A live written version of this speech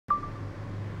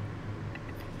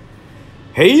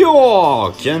へい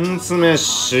よー、けんつめ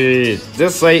し実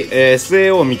際、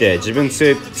SAO を見て自分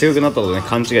強くなったことね、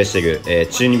勘違いしている、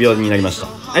中二病になりました。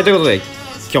はい、ということで、今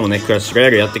日もね、クラッシュロイヤ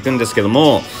ルやっていくんですけど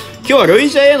も、今日はロイ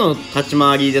ジャイへの立ち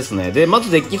回りですね。で、ま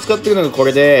ずデッキ使ってるのがこ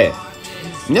れで、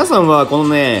皆さんはこの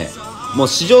ね、もう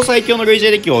史上最強のロイジャ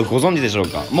イデッキをご存知でしょう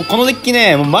か。もうこのデッキ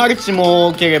ね、もうマルチも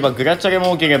多ければ、グラチャレ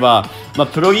も多ければ、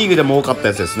プロリーグでも多かった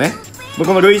やつですね。こ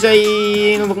のロイジ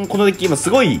ャイのこのデッキ、今す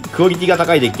ごいクオリティが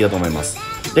高いデッキだと思います。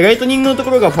で、ライトニングのと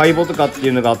ころがファイボとかってい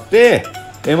うのがあって、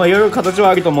いろいろ形は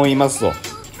あると思いますと。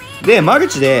で、マル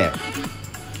チで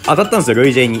当たったんですよ、ロ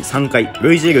イジャイに3回。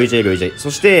ロイジャイ、ロイジャイ、ロイジャイ。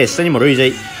そして、下にもロイジャ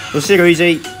イ。そしてロイジャ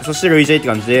イ。そしてロイジャイって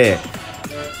感じで、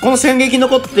この戦撃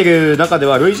残ってる中で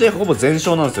は、ロイジャイほぼ全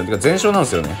勝なんですよ。てか全勝なんで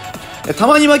すよね。た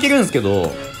まに負けるんですけど、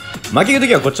負けると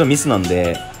きはこっちのミスなん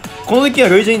で、このデッキは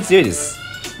ロイジャイに強いです。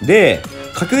で、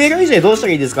格上ロイジャイどうした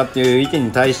らいいですかっていう意見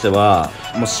に対しては、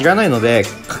もう知らないので、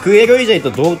格上ロイジャイと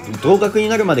同格に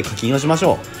なるまで課金をしまし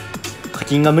ょう。課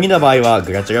金が無理な場合は、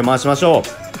グラチャレを回しましょ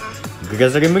う。グラ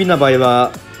チャレ無理な場合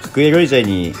は、格上ロイジャイ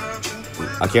に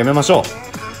諦めましょ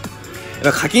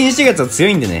う。課金してるやつは強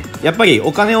いんでね、やっぱり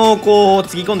お金をこう、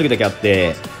つぎ込んでるだけあっ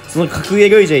て、その格上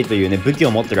ロイジャイというね、武器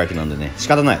を持ってるわけなんでね、仕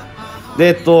方ない。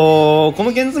で、こ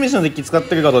のけんつめしのデッキ使っ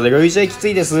てる方で、ロイジャイきつ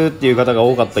いですっていう方が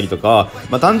多かったりとか、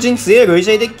単純に強いロイ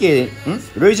ジャイデッキ、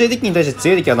ロイジャイデッキに対して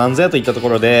強いデッキは何ぞやといったとこ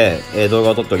ろで、動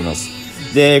画を撮っております。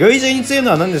で、ロイジャイに強い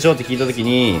のは何でしょうって聞いたとき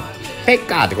に、ペッ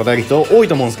カーって答える人多い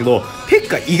と思うんですけど、ペッ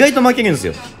カー意外と負けるんです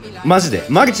よ。マジで。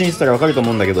マルチにしたらわかると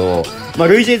思うんだけど、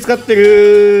ロイジャイ使って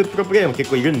るプロプレイヤーも結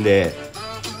構いるんで、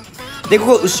で、こ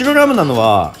こ、後ろラムなの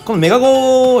は、このメガ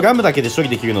ゴラムだけで処理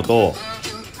できるのと、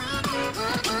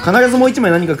必ずもう1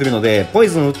枚何か来るので、ポイ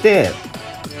ズンを打って、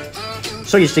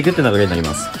処理していくって流れになり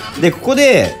ます。で、ここ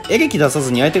で、エレキ出さ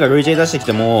ずに相手がロイジャイ出してき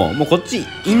ても、もうこっち、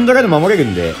インドラで守れる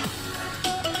んで、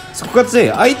そこが強い。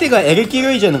相手がエレキ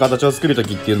ロイジャイの形を作ると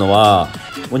きっていうのは、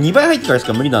もう2倍入ってからし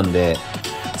か無理なんで、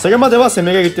それまでは攻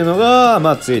めれるっていうの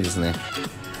が、強いですね。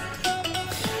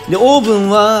で、オーブン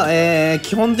は、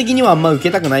基本的にはあんま受け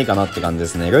たくないかなって感じで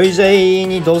すね。ロイジャイ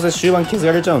にどうせ終盤削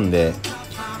られちゃうんで。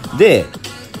で、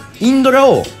インドラ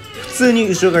を普通に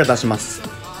後ろから出します。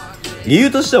理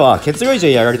由としては、ケツロイジャ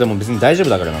イやられても別に大丈夫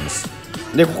だからなんです。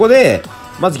で、ここで、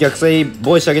まず逆サイ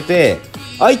防衛してあげて、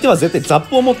相手は絶対ザッ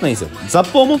プを持ってないんですよ。ザッ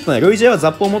プを持ってない。ロイジャイはザ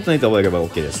ップを持ってないと覚えれば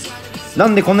OK です。な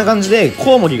んでこんな感じで、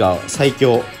コウモリが最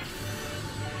強。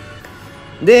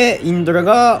で、インドラ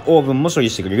がオーブンも処理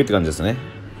してくれるって感じですね。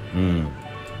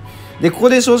で、ここ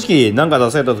で正直何か出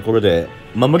されたところで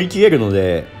守りきれるの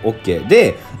で OK。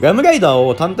で、ラムライダー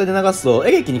を単体で流すと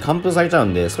エレキに完封されちゃう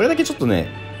んで、それだけちょっとね、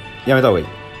やめた方がいい。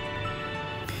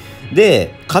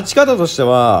で、勝ち方として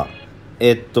は、イ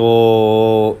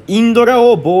ンドラ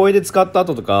を防衛で使った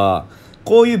後とか、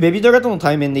こういうベビドラとの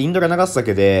対面でインドラ流すだ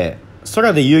けで、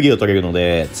空で有利を取れるの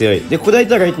で強い。で、ここで相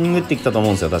手はライトニング打ってきたと思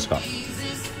うんですよ、確か。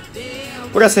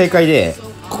これは正解で、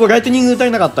ここライトニング打た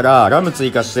れなかったら、ラム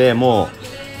追加して、も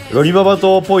う、ロリババ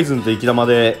とポイズンと雪玉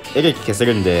でエレキ消せ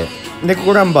るんで、で、こ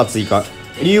こランバー追加。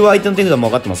理由は相手の手札も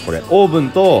分かってます、これ。オーブ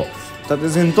ンと、縦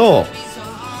線と、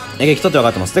エレキとって分か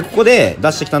ってます。で、ここで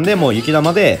出してきたんで、もう雪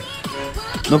玉で、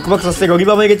ノックバックさせて、ロリ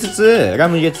ババ入れつつ、ラ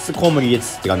ム入れつつ、コウモリ入れつ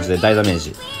つって感じで大ダメー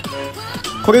ジ。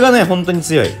これがね、本当に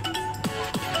強い。で、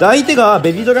相手が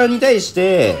ベビドラに対し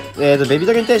て、ベビ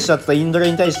ドラに対してあったインドラ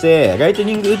に対して、ライト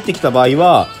ニング打ってきた場合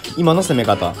は、今の攻め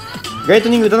方。ライト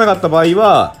ニング打たなかった場合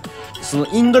は、その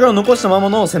インドラを残したまま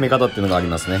の攻め方っていうのがあり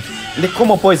ますね。で、ここ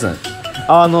もポイズン。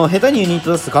下手にユニッ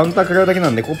ト出すとカウンター食らうだけな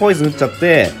んで、ここポイズン打っちゃっ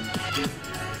て、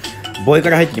防衛か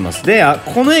ら入ってきます。で、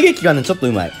このエレキがね、ちょっと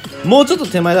うまい。もうちょっと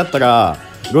手前だったら、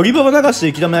ロリババ流して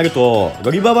雪玉やると、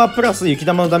ロリババプラス雪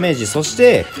玉のダメージ、そし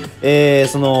て、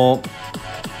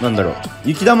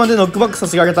雪玉でノックバックさ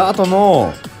せられた後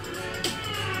の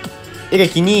エレ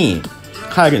キに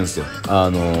入るんですよ。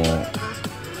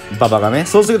ババがね。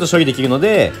そうすると処理できるの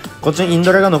で、こっちにイン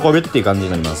ドラが残るっていう感じに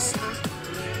なります。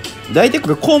大体こ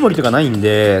れコウモリとかないん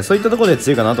で、そういったところで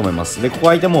強いかなと思います。で、ここ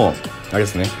相手も、あれで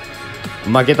すね。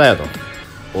負けたよと。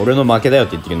俺の負けだよっ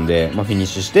て言ってるんで、フィニッ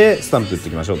シュしてスタンプ打って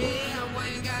いきましょうと。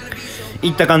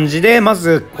いった感じで、ま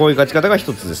ずこういう勝ち方が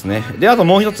一つですね。で、あと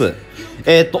もう一つ。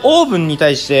オーブンに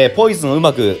対してポイズンをう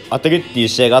まく当てるっていう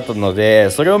試合があったので、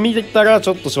それを見てたらち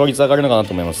ょっと勝率上がるのかな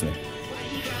と思いますね。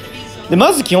で、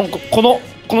まず基本、この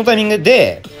タイミング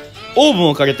で、オーブン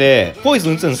をかけて、ポイズ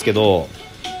ン打つんですけど、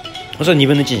こちら2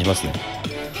分の1にしますね。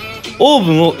オー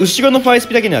ブンを後ろのファイス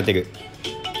ピだけに当てる。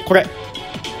これ。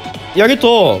やる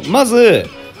と、まず、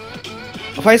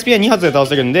ファイスピは2発で倒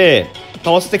せるんで、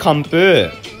倒して完封。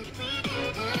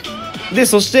で、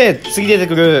そして次出て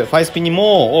くるファイスピに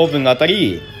もオーブンが当た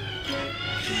り、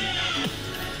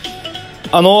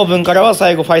オーブンからは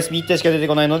最後ファイスピ1体しか出て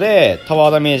こないので、タワ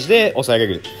ーダメージで抑えら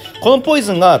れる。このポイ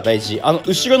ズンが大事。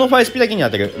後ろのファイスピだけに当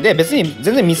てる。で、別に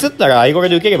全然ミスったらアイゴレ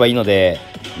で受ければいいので、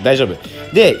大丈夫。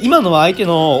で、今のは相手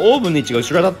のオーブンの位置が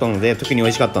後ろだったので、特に美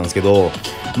味しかったんですけど、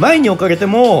前に置かれて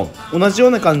も、同じよ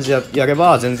うな感じでやれ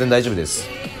ば全然大丈夫です。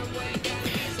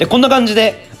で、こんな感じ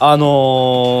で、ラ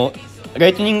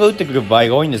イトニングを打ってくる場合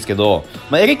が多いんですけど、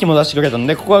エレキも出してくれたの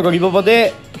で、ここはロリババ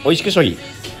で美味しく処理。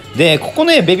で、ここ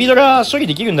ね、ベビドラ処理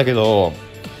できるんだけど、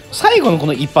最後のこ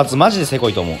の一発、マジでせこ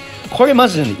いと思う。これマ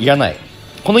ジでいらない。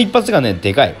この一発がね、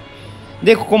でかい。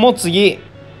で、ここも次、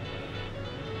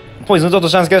ポイズン打とうと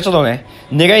したんですけど、ちょっとね、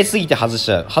狙いすぎて外し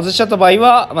ちゃう。外しちゃった場合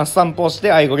は、スタンプをし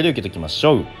てアイゴレで受けときまし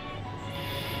ょ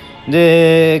う。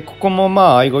で、ここ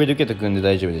もアイゴレで受けとくんで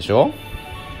大丈夫でしょ。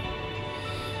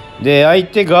で、相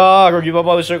手がロリバ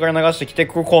バを後ろから流してきて、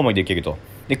ここコウモリでいけると。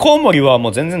で、コウモリはも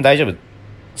う全然大丈夫。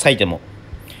割いても。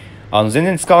全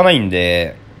然使わないん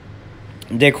で、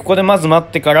で、ここでまず待っ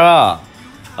てから、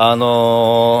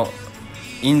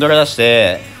インドラ出し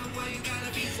て、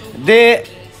で、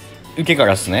受けか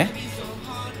らっすね。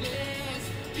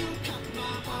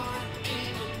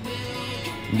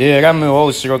で、ラムを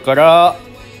後ろから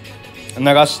流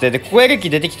して、で、ここエレキ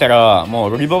出てきたら、も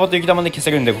うロリババと雪玉で消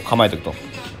せるんで、ここ構えておくと。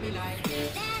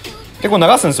で、こう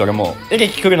流すんですよ、俺もう。エレ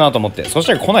キ来るなと思って。そし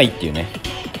たら来ないっていうね。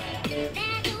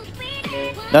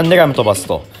なんでラム飛ばす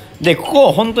と。で、こ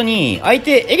こ本当に相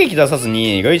手エレキ出さず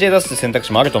にロイジェイ出すって選択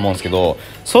肢もあると思うんですけど、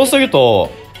そうする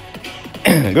と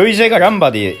ロイジェイがランバ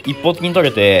ーで一方的に取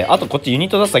れて、あとこっちユニ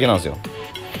ット出すだけなんですよ。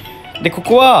で、こ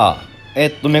こは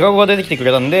メガゴが出てきてく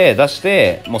れたんで出し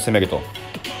てもう攻めると。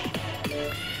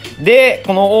で、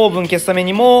このオーブン消すため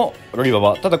にもロリバ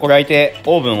バ、ただこれ相手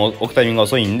オーブンを置くタイミングが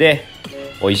遅いんで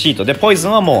美味しいと。で、ポイズ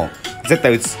ンはもう絶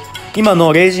対打つ。今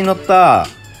のレイジに乗った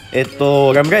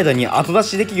ラムライダーに後出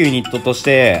しできるユニットとし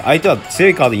て相手は強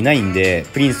いカードいないんで、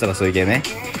プリンスとかそういう系ね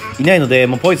いないので、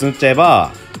もうポイズン打っちゃえ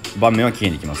ば盤面はきれ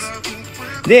いにできます。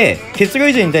で、ケツロ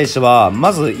イジェに対しては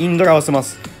まずインドラ合わせま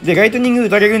す。で、ライトニング打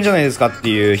たれるんじゃないですかって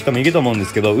いう人もいると思うんで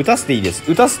すけど、打たせていいです。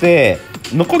打たせて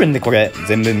残るんで、これ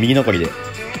全部右残りで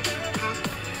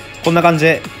こんな感じ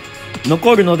で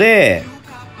残るので、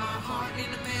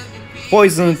ポイ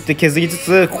ズン打って削りつ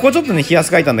つ、ここちょっとね冷や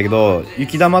す書いたんだけど、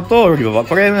雪玉とロリババ、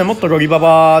これねもっとロリバ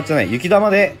バじゃない雪玉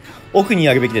で奥に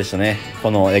やるべきでしたね、こ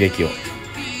のエレキを。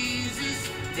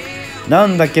な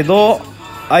んだけど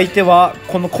相手は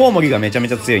このコウモリがめちゃめ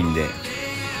ちゃ強いんで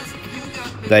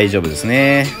大丈夫です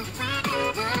ね。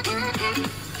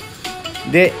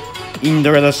で、イン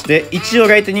ドラ出して一応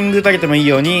ライトニング打たれてもいい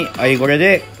ようにアイゴレ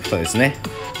で蓋ですね。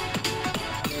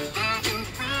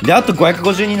で、あと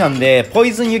552なんで、ポ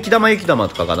イズン雪玉雪玉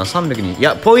とかかな、300に、い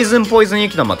や、ポイズン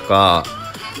雪玉とか、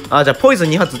じゃあポイズ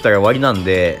ン2発打ったら終わりなん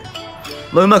で、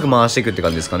うまく回していくって感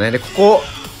じですかね。で、ここ、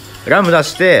ラム出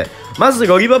して、まず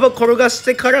ロリババ転がし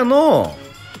てからの、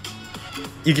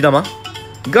雪玉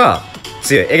が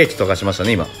強い。エレキとかしました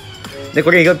ね、今。で、こ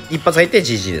れが一発入って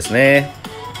GG ですね。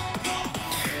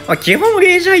基本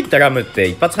レージ入ったラムって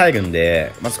一発入るん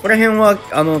で、そこら辺は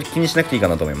気にしなくていいか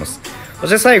なと思います。そし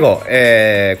て最後、こ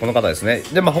の方ですね。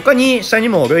で、他に下に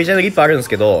もロイジャイのリップあるんです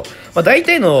けど、大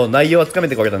体の内容はつかめ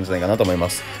てこれたんじゃないかなと思いま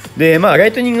す。で、ラ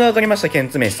イトニングが上がりました、ケン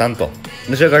ツメシさんと。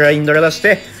後ろからインドラ出し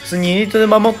て、普通にユニットで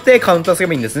守ってカウンターすれ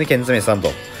ばいいんですね、ケンツメシさん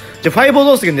と。じゃあ、5を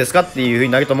どうするんですかっていう風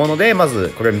になると思うので、ま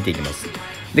ずこれを見ていきます。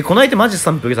で、この相手マジス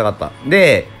タンプうるさかった。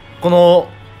で、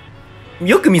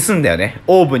よくミスんだよね、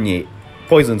オーブンに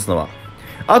ポイズン打つのは。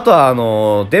あと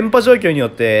は電波状況によっ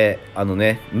て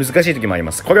難しい時もあり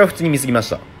ます。これは普通に見すぎまし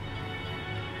た。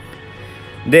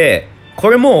で、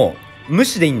これも無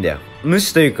視でいいんだよ。無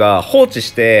視というか放置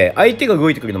して相手が動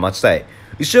いてくるの待ちたい。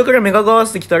後ろからメガが合わ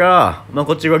せてきたら、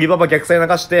こっちロリババ逆サイ流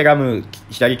してラム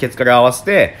左ケツから合わせ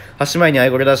て端前にアイ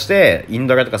ゴレ出してイン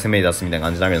ドラとか攻めに出すみたいな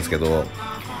感じになるんですけど、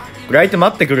これ相手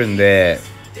待ってくるんで、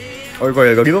俺こ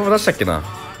れロリババ出したっけな。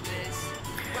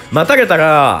待たれた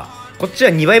らこっち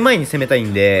は2倍前に攻めたい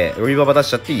んで、ロリババ出し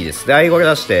ちゃっていいです。で、アイゴレ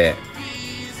出して、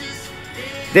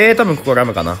で、多分ここラ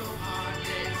ムかな。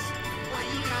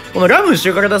このラム後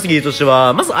ろから出す理由として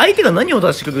は、まず相手が何を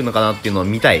出してくるのかなっていうのを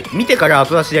見たい。見てから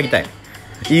後出しやりたい。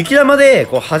雪玉で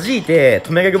こう弾いて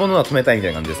止めれるものは止めたいみた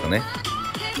いな感じですかね。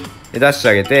で、出して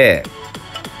あげて、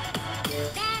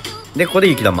で、ここで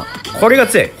雪玉。これが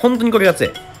強い。本当にこれが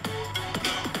強い。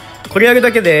これやる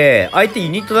だけで、相手ユ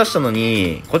ニット出したの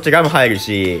に、こっちラム入る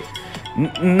し、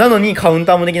なのにカウン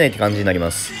ターもできないって感じになり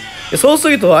ます。で、そうす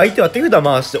ると相手は手札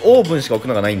回してオーブンしか置く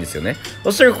のがないんですよね。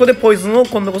そしたらここでポイズンを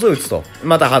今度こそ打つと。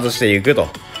また外していくと。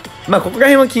ここら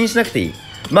辺は気にしなくていい。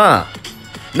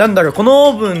なんだろう、こ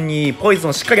の分にポイズ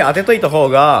ンをしっかり当てといた方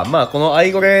が、まあこのア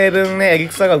イゴレ分ね、エリ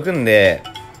クサが浮くんで、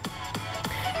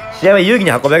試合は有利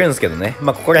に運べるんですけどね。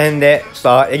まあここら辺で、ち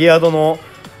ょっとエリアドの、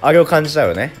あれを感じた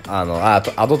よね。ア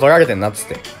ド取られてんなっつっ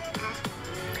て。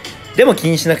でも気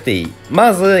にしなくていい。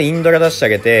まず、インドラ出してあ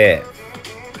げて、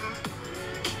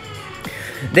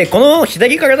で、この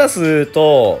左から出す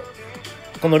と、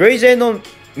このロイジェの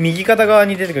右肩側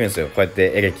に出てくるんですよ。こうやっ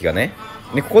てエレキがね。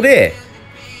で、ここで、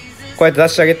こうやって出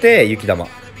してあげて、雪玉。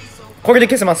これで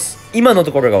消せます。今の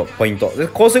ところがポイント。で、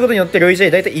こうすることによってロイジェ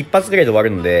大体一発ぐらいで終わ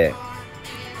るので、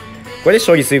これで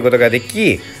処理することがで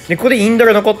き、で、ここでインド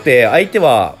が残って、相手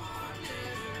は、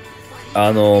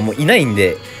もういないん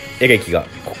で、エレキが。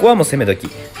ここはもう攻め時。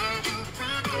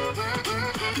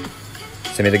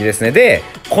攻め時ですね。で、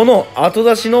この後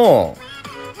出しの、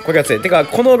これが強い。てか、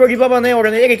このロリババね、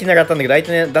俺ね、エレキ狙ったんだけど、相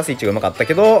手ね、出す位置がうまかった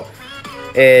けど、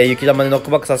雪玉でノッ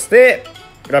クバックさせて、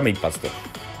ラム一発と。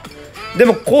で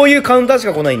も、こういうカウンターし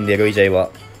か来ないんで、ロイジャイは。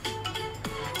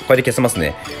これで消せます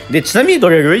ね。で、ちなみに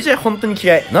俺、ロイジャイ本当に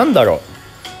嫌い。なんだろ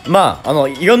う。まあ、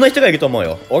いろんな人がいると思う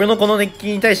よ。俺のこのデッキ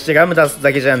に対してラム出す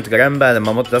だけじゃんとか、ランバーで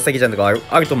守って出すだけじゃんとか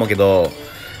あると思うけど、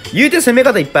言うて攻め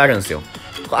方いっぱいあるんですよ。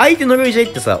相手のロイジャイ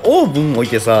ってさ、オーブン置い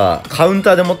てさ、カウン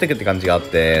ターで持ってくって感じがあっ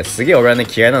て、すげえ俺はね、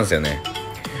嫌いなんですよね。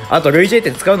あと、ロイジャイっ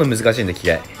て使うの難しいんで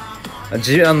嫌い。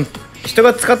人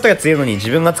が使ったら強いのに自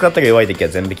分が使ったら弱い時は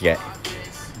全部嫌い。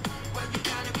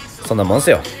そんなもんっす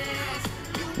よ。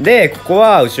で、ここ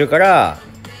は後ろから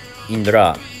インド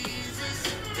ラ。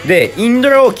で、インド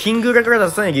ラをキング裏から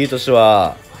出さない理由として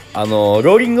は、ロ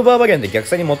ーリングバーバリアンで逆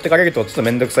サイに持ってかれるとちょっと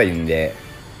めんどくさいんで。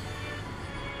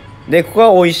で、ここ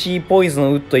は美味しいポイズン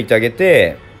を打っといてあげ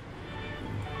て、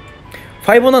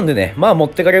5なんでね、まあ持っ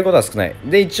てかれることは少ない。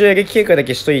で、一応エレキ警戒だ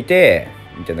けしといて、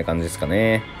みたいな感じですか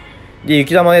ね。で、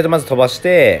雪玉でまず飛ばし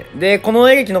て、で、この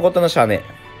エレキ残ったのはしゃあね。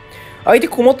相手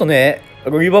ここもっとね、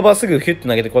ロリババすぐヒュッて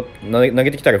投げ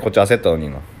てきたらこっち焦ったの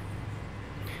にな。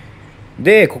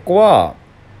で、ここは、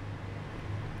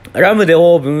ラムで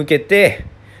オーブン受けて、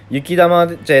雪玉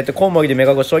で、コウモリでメ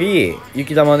ガゴ処理、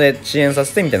雪玉で遅延さ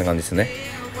せてみたいな感じですね。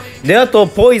で、あと、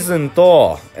ポイズン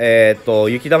と、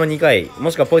雪玉2回、も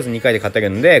しくはポイズン2回で勝てる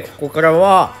んで、ここから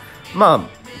は、ま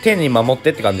あ、丁寧に守っ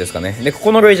てって感じですかね。で、こ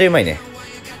このロイジャーうまいね。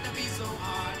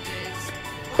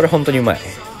これ本当にうまい。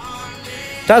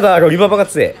ただ、ロリババが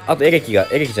強い。あと、エレキじゃ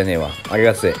ねえわ。あれ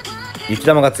が強い。雪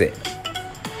玉が強い。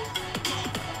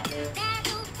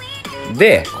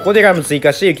で、ここでラム追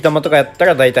加して、雪玉とかやった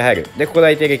ら大体入る。で、ここで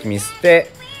相手エレキミスっ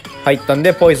て、入ったん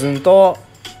で、ポイズンと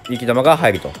雪玉が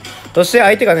入ると。そして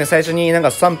相手がね、最初になん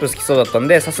かスタンプ好きそうだったん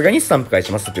で、さすがにスタンプ返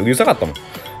しますってうるさかったもん。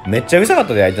めっちゃうるさかっ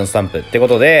たで、相手のスタンプ。ってこ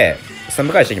とで、スタン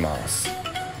プ返していきます。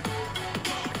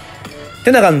っ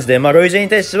てな感じで、まあ、ロイジャイに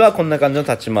対してはこんな感じの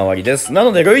立ち回りです。な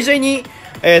ので、ロイジャイに、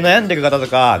悩んでる方と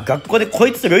か、学校でこ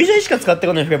いつロイジャイしか使って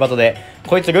こないフレバトで、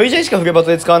こいつロイジャイしかフレバト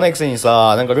で使わないくせに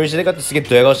さ、なんかロイジャイで勝ってすげえ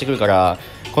ドヤ顔してくるから、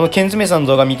このケンツメさんの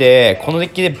動画見て、このデッ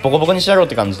キでボコボコにしてやろうっ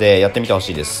て感じでやってみてほ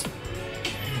しいです。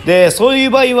で、そうい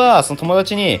う場合は、その友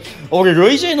達に、俺、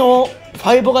ロイジェの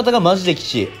5型がマジでき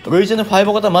ち。ロイジェの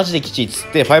5型マジできちっつ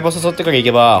って、5を誘ってから行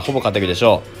けば、ほぼ勝てるでし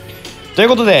ょう。という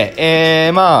こと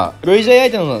で、まあ、ロイジェ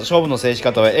相手の勝負の制し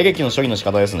方は、エレキの処理の仕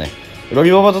方ですね。ロ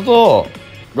リバ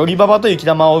バと雪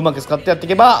玉をうまく使ってやってい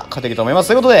けば、勝てると思います。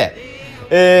ということで、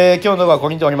今日の動画はこ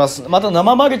こにております。また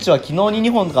生マルチは昨日に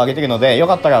2本とか上げてるので、よ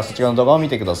かったらそちらの動画を見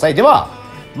てください。では、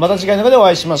また次回の動画でお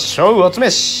会いしましょう。おつめ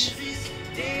し。